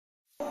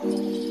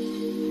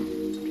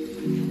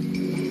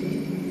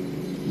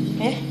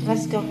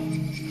Let's go.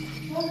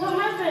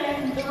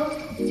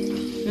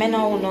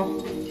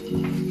 -1.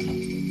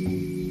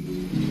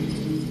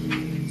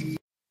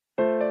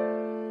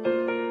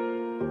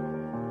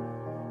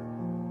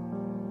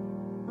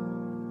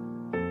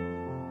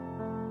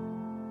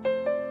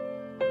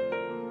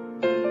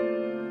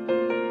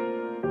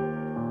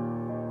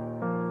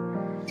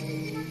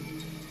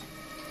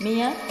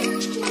 Mia?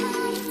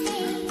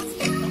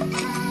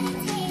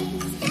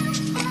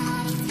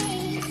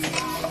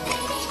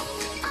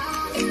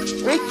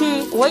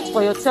 Ricky, wait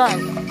for your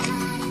turn.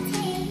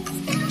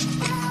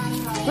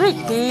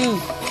 Ricky!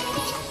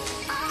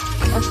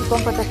 Non si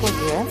comporta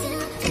così,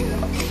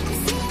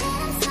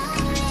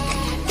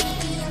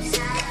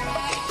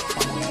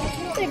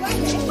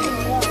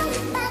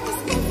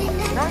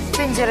 Non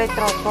spingere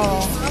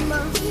troppo.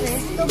 Mamma,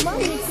 sto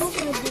male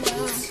sopra di là.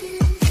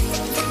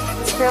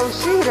 Per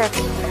uscire.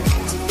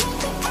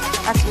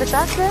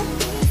 Aspettate.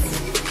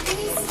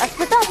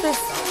 Aspettate.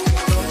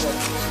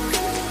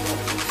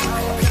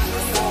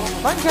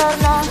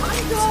 Buongiorno.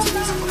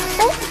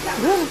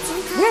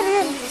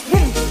 Vieni.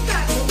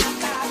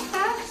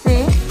 Sì?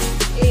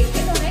 E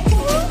che non è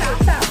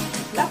completata.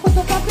 La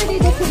fotocopia dei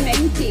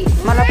documenti.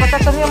 Ma l'ha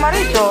portato mio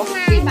marito?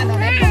 Sì, ma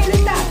non è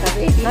completata,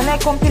 vedi? Non è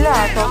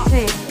compilato, No,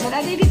 sì. me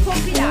la devi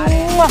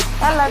compilare.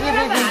 Allora,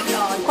 vedi.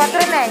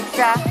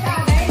 4:30.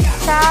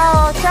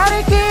 Ciao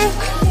Ricky.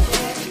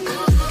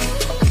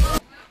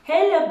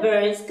 Hello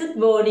birds, good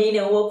morning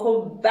and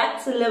welcome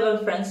back to Love and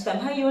Friends fam.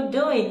 How you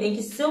doing? Thank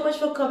you so much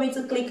for coming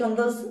to click on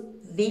this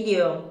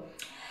video.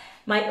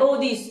 My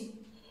oldies,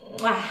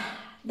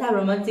 that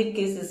romantic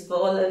kiss is for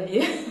all of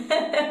you.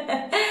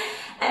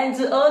 And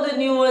to all the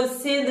new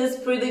ones seeing this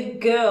pretty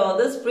girl,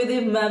 this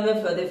pretty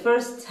mama for the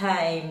first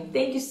time,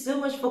 thank you so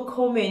much for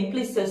coming.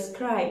 Please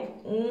subscribe.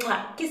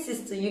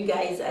 Kisses to you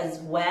guys as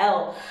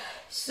well.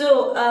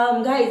 So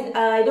guys,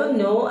 I don't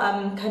know,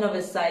 I'm kind of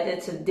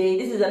excited today.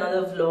 This is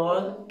another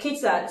vlog.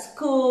 Kids at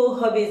school,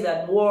 hobbies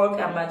at work,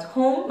 I'm at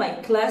home. My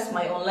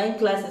online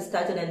class is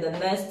starting in the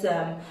next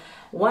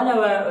 1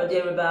 hour or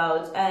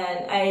thereabout,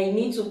 and I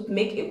need to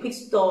make a quick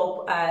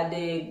stop at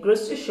the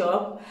grocery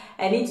shop.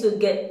 I need to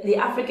get the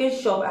African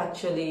shop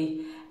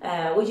actually,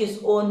 which is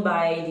owned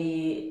by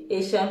the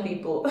Asian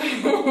people.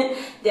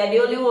 They are the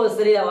only ones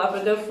selling our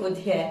African food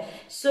here.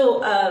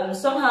 So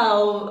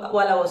somehow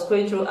while I was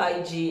going through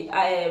IG,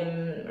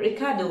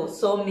 Ricardo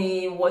saw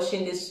me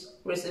watching this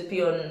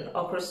recipe on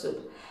okra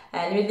soup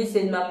and really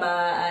said, Mama,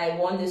 I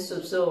want this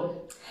soup.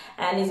 So,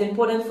 and it's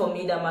important for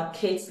me that my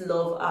kids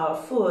love our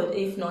food,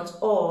 if not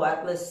all,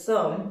 at least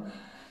some,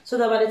 so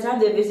that by the time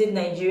they visit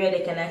Nigeria,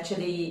 they can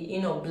actually,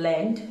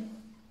 blend.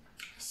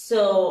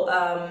 So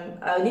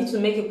I need to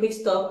make a quick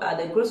stop at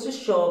the grocery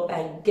shop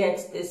and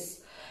get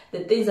the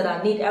things that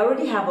I need. I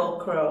already have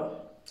okra.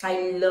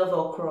 I love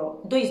okra,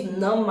 though it's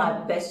not my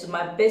best soup.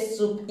 My best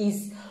soup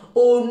is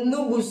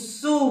onubu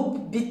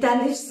soup. Bitter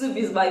leaf soup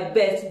is my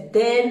best,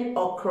 then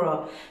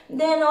okra,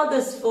 then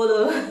others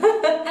follow.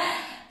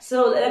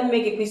 So let me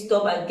make a quick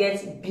stop and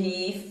get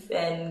beef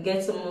and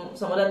get some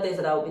other things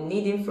that I'll be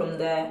needing from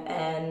there,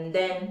 and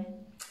then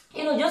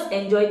just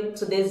enjoy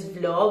today's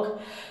vlog.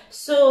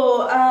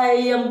 So I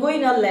am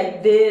going out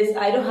like this.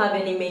 I don't have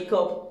any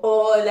makeup,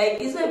 or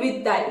it's a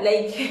bit tight.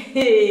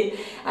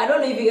 I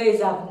don't know if you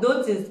guys have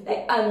noticed,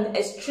 I'm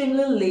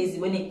extremely lazy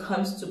when it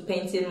comes to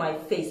painting my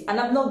face, and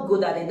I'm not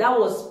good at it. That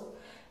was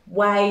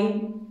why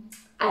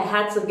I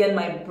had to get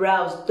my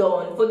brows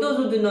done. For those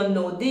who do not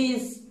know,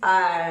 these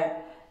are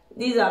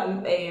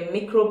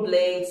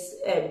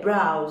microblades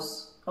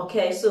brows.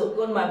 Okay, so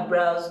got my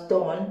brows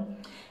done.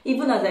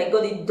 Even as I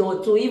got it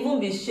done, to even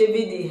be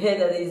shaving the hair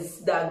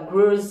that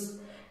grows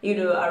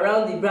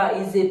around the brow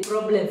is a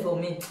problem for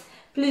me.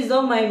 Please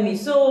don't mind me.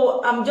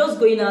 So I'm just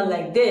going out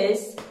like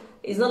this.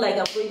 It's not like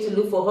I'm going to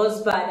look for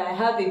husband. I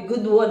have a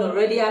good one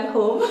already at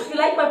home. If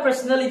you like my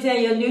personality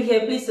and you're new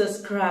here, please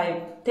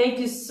subscribe. Thank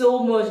you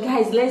so much,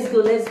 guys. Let's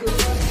go.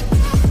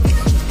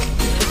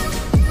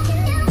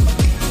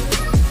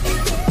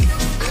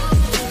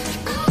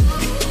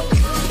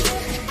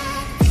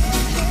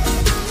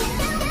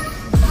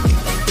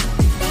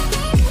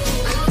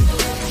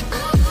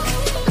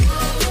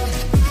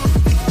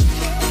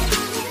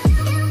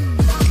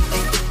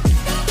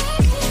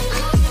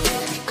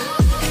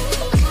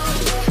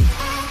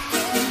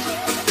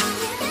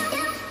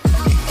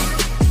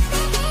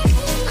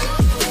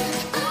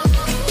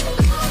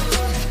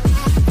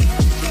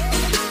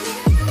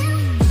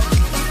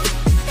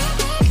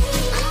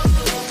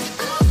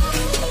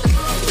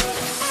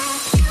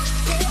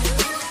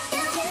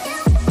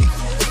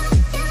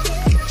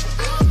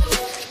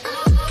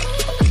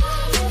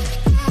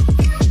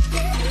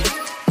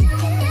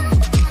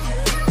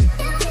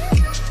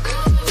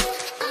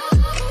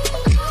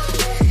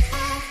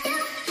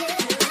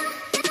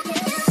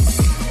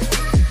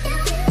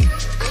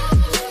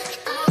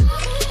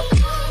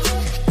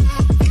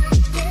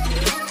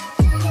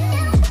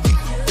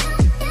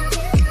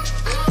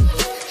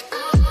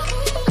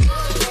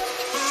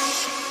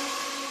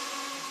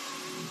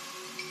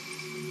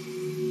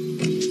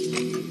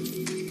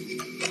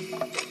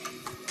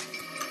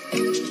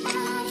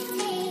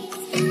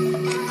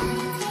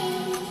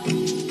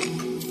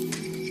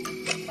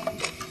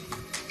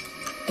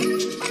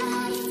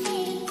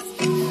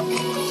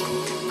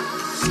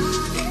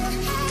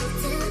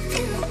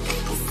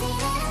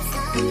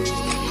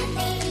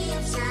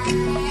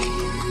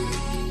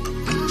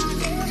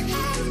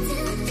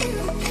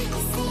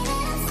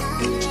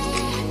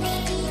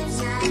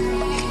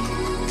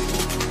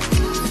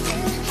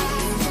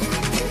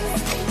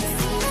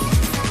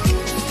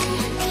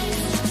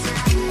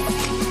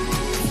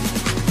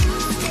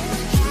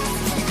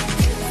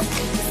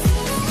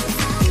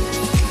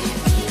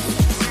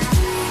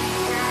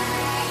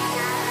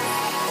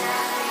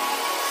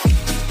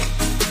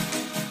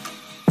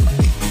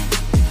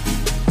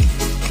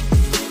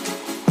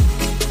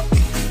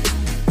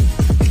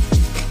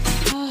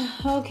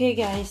 Okay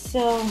guys,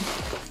 so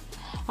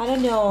I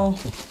don't know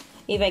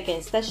if I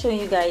can start showing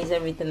you guys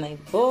everything I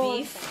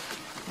bought.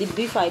 The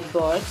beef I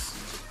bought,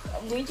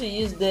 I'm going to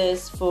use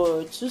this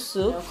for 2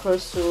 soup, okra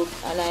soup,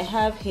 and I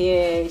have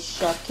here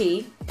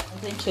shaki.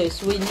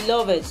 We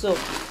love it, so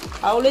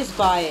I always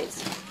buy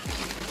it.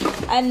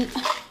 And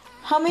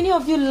how many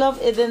of you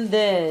love eating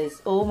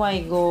this? Oh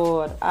my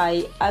god,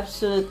 I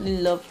absolutely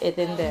love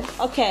eating this.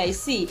 Okay,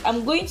 see,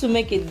 I'm going to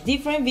make a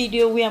different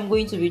video where I'm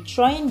going to be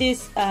trying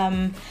this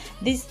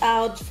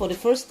out for the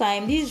first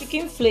time. This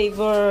chicken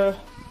flavor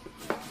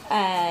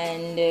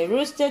and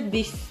roasted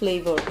beef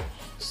flavor.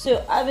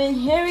 So I've been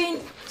hearing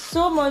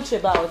so much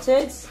about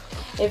it.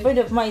 A friend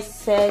of mine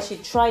said she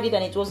tried it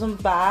and it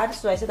wasn't bad,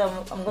 so I said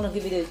I'm gonna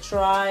give it a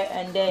try,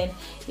 and then,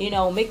 you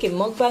know, make a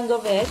mukbang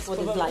of it. What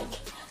it's like.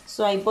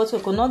 So I bought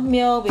coconut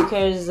milk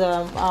because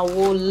I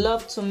would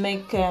love to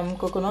make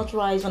coconut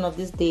rice one of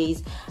these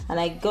days, and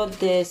I got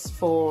this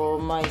for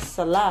my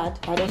salad.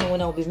 I don't know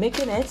when I'll be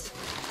making it.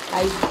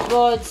 I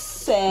bought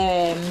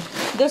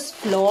this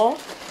flour,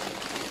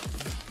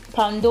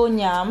 pando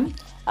yam.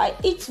 I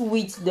eat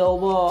wheat though,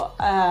 but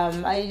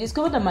I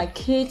discovered that my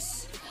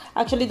kids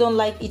actually don't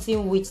like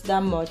eating wheat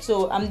that much,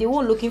 so I'm the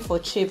one looking for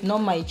cheap,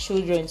 not my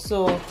children.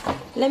 So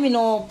let me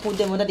not put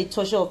them under the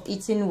torture of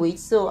eating wheat.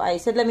 So I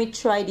said let me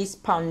try this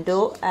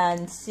pando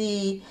and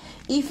see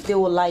if they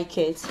will like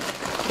it.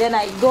 Then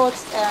I got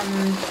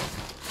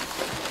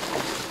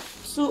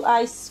 2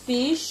 ice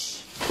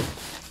fish.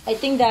 I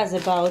think that's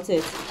about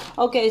it.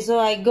 Okay, so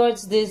I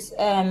got this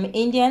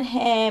Indian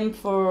hemp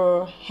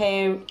for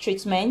hair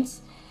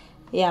treatment.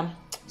 Yeah,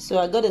 so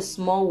I got a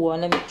small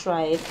one. Let me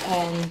try it,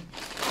 and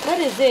that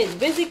is it.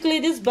 Basically,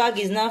 this bag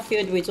is now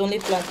filled with only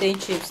plantain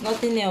chips,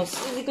 nothing else.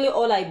 Basically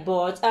all I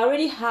bought. I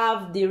already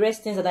have the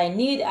rest things that I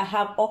need. I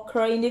have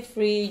okra in the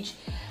fridge,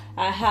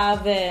 I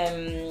have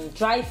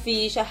dry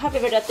fish, I have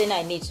everything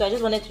I need. So I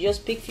just wanted to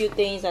just pick few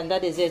things, and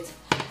that is it.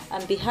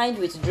 I'm behind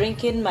with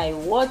drinking my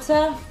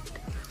water,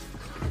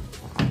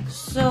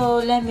 so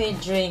let me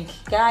drink,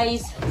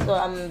 guys. So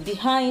I'm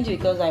behind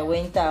because I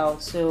went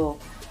out. So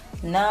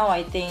now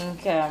I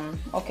think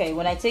okay,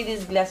 when I take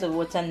this glass of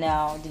water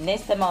now, the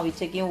next time I'll be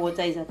taking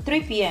water is at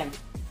 3 p.m.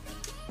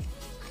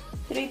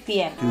 3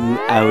 p.m. 2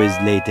 hours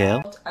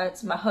later.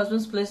 At my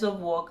husband's place of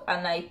work,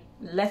 and I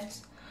left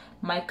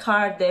my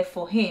car there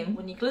for him.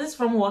 When he closes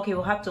from work, he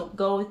will have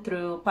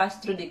to pass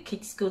through the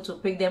kids' school to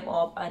pick them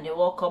up, and they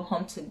all come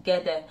home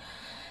together.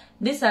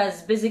 This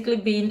has basically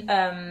been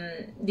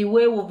the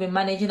way we've been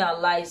managing our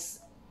lives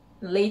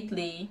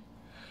lately.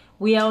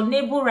 We are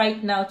unable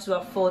right now to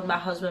afford my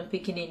husband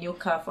picking a new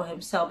car for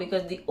himself,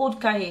 because the old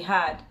car he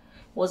had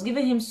was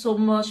giving him so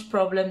much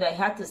problem that he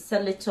had to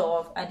sell it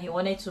off, and he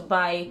wanted to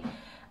buy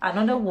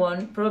another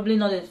one, probably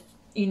not a,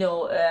 you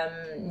know,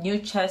 new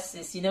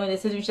chassis. You know, they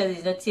say new chassis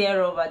is not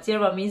tear over.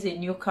 Tear over means a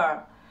new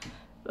car.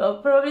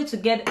 Well, probably to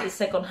get a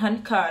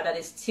second-hand car that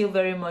is still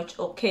very much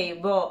okay.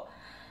 But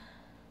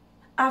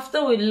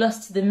after we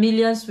lost the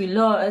millions we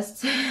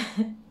lost,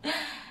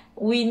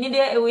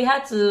 we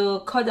had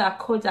to cut our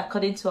coat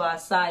according to our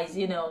size,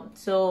 you know.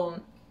 So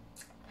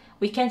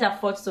we can't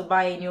afford to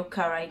buy a new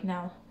car right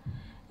now,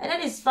 and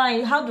that is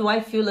fine. How do I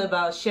feel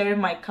about sharing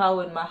my car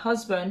with my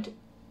husband?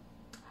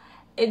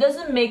 It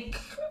doesn't make,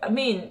 I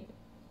mean,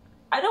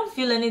 I don't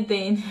feel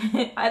anything.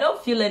 I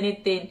don't feel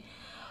anything.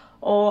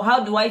 Or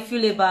how do I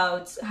feel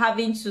about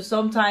having to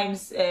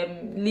sometimes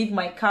leave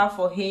my car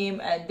for him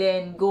and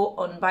then go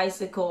on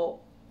bicycle?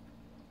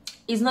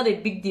 It's not a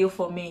big deal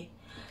for me.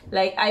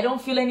 Like, I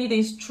don't feel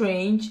anything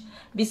strange.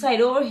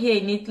 Besides, over here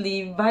in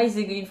Italy,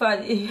 bicycle, in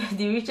fact,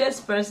 the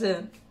richest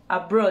person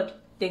abroad,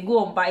 they go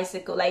on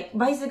bicycle. Like,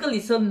 bicycle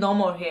is so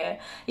normal here.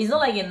 It's not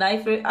like in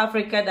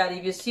Africa that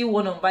if you see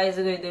one on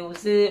bicycle, they will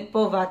say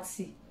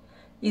poverty.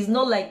 It's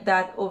not like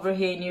that over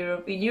here in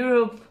Europe. In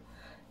Europe,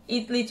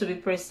 Italy to be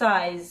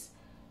precise,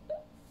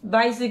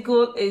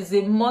 bicycle is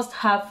a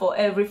must-have for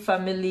every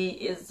family.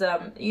 Is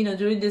you know,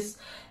 during this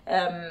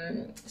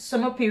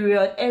summer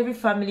period, every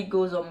family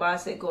goes on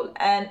bicycle,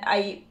 and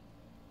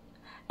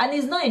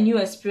it's not a new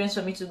experience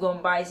for me to go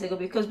on bicycle,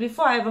 because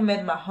before I ever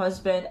met my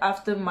husband,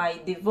 after my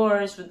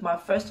divorce with my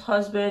first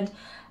husband,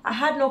 I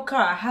had no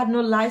car, I had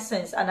no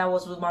license, and I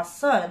was with my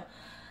son.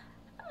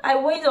 I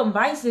went on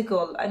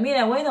bicycle. I mean,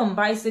 I went on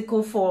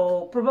bicycle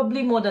for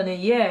probably more than a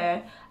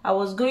year. I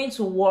was going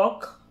to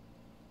work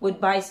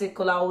with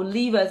bicycle. I would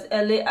leave as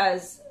early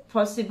as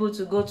possible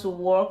to go to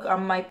work,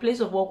 and my place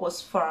of work was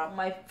far.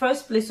 My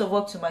first place of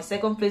work to my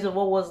second place of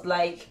work was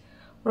like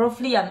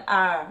roughly an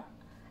hour.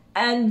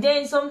 And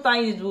then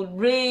sometimes it would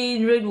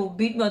rain would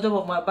beat me on top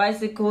of my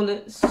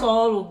bicycle,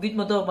 sun would beat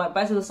me on top of my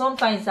bicycle.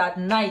 Sometimes at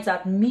night,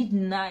 at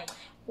midnight,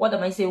 what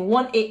am I saying,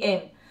 1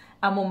 a.m.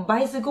 I'm on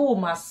bicycle with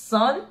my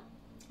son,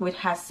 with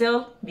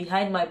Hassel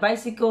behind my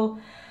bicycle,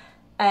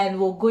 and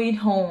we're going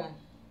home.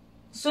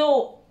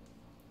 So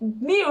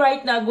me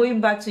right now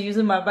going back to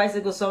using my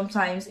bicycle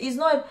sometimes is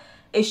not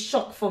a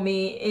shock for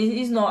me.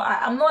 It's not,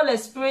 I'm not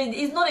experienced.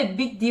 It's not a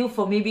big deal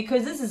for me,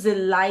 because this is a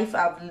life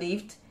I've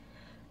lived.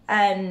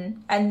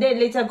 and then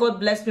later God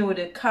blessed me with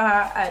a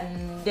car,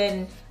 and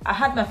then I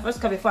had my first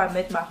car before I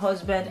met my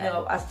husband.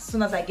 And as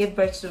soon as I gave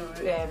birth to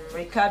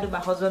Ricardo, my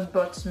husband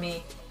brought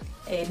me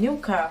a new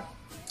car.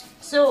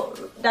 So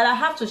that I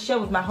have to share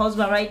with my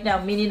husband right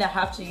now, meaning I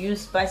have to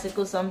use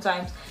bicycle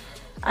sometimes.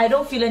 I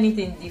don't feel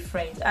anything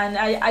different, and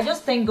I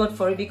just thank God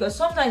for it, because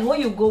sometimes what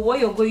you're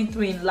going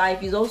through in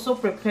life is also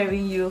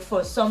preparing you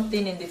for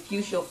something in the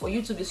future, for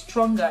you to be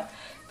stronger.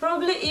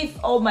 Probably if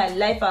all my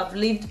life I've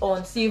lived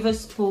on silver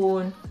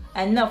spoon,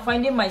 and now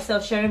finding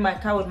myself sharing my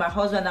car with my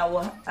husband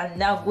and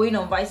now going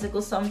on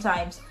bicycle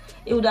sometimes,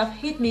 it would have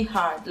hit me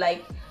hard.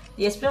 Like,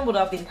 the experience would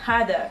have been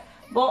harder.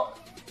 But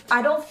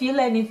I don't feel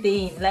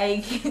anything.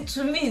 Like,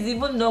 to me it's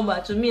even normal.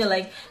 To me,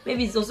 like,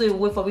 maybe it's also a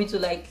way for me to,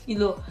 like, you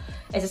know,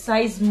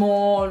 exercise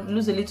more,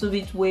 lose a little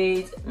bit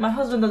weight. My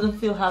husband doesn't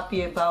feel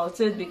happy about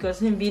it, because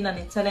him being an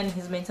Italian,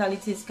 his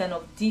mentality is kind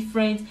of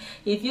different.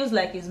 He feels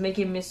like he's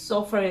making me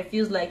suffer. It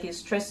feels like he's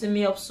stressing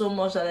me up so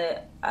much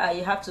that I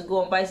have to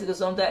go on bicycle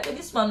sometimes.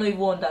 This man don't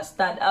even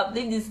understand. I've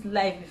lived this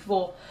life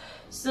before,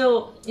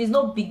 so it's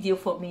no big deal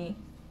for me.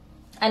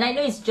 And I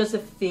know it's just a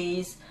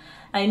phase.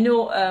 I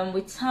know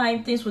with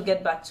time things will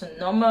get back to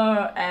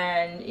normal,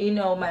 and you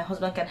know, my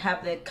husband can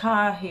have the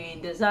car he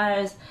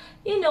desires.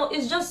 You know,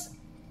 it's just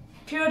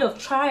period of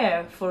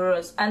trial for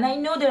us. And I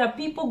know there are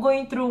people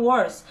going through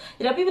worse.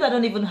 There are people that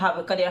don't even have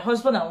a car. There are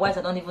husband and wives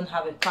that don't even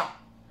have a car.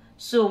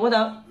 So what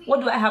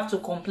do I have to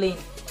complain?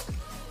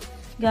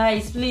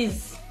 Guys,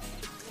 please,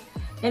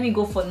 let me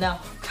go for now.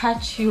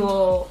 Catch you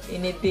all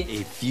in a bit.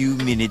 A few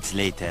minutes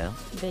later.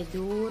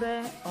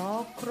 Verdure,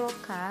 ocro,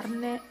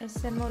 carne e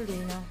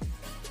semolino.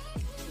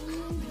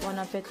 Buon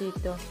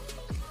appetito.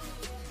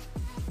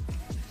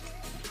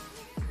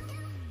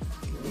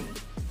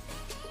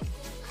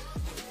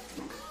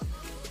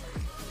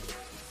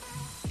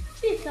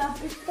 Si sta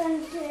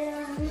aspettando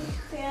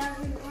che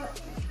arriva.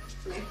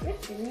 Ma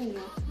questo è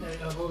mio. Del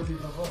lavoro di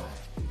papà.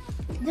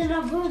 Del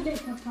lavoro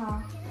del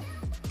papà.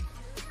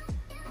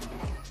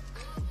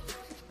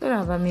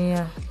 Brava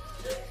Mia.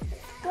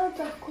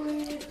 Cosa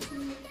qui?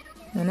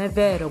 Non è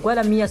vero,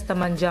 guarda, Mia sta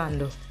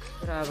mangiando.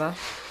 Brava.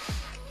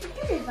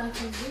 Perché mi fa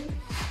così?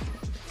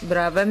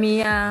 Brava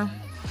Mia.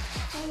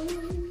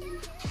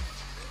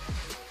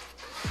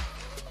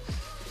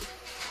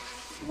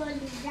 Voglio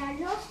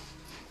darlo?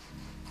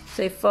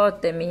 Sei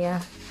forte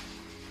Mia.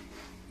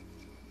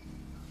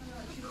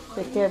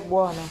 Perché è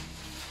buona.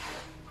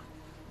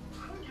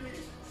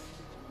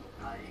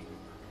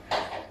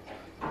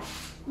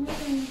 Non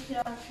mi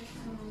piace.